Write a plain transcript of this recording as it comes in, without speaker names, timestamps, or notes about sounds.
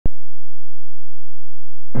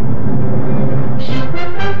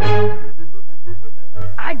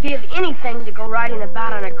I'd give anything to go riding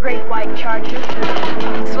about on a great white charger,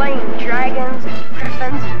 slaying dragons and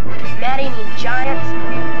griffins and man-eating giants.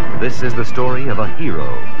 This is the story of a hero,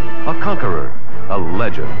 a conqueror, a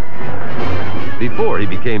legend. Before he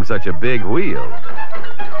became such a big wheel.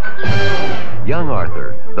 Young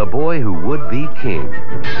Arthur, the boy who would be king,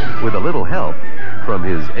 with a little help from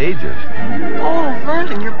his agent. Oh,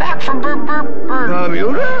 Merlin, you're back from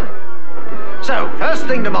Bermuda? So, first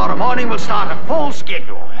thing tomorrow morning, we'll start a full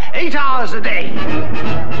schedule. 8 hours a day.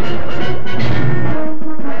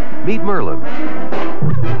 Meet Merlin.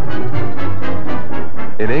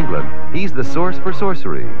 In England, he's the source for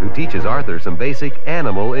sorcery who teaches Arthur some basic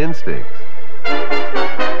animal instincts.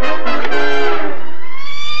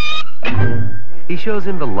 He shows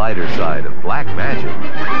him the lighter side of black magic.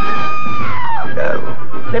 No,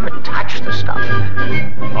 never touch the stuff.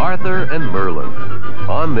 Arthur and Merlin,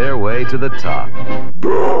 on their way to the top.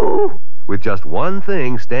 Boo! With just one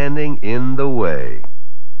thing standing in the way.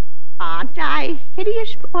 Aren't I a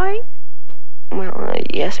hideous boy? Well,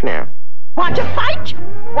 yes, ma'am. Want to fight?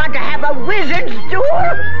 Want to have a wizard's duel?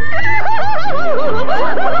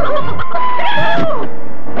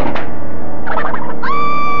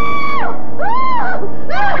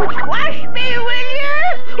 Wash me, will you?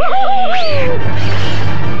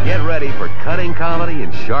 Get ready for cutting comedy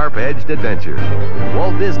and sharp-edged adventure.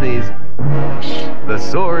 Walt Disney's The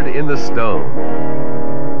Sword in the Stone.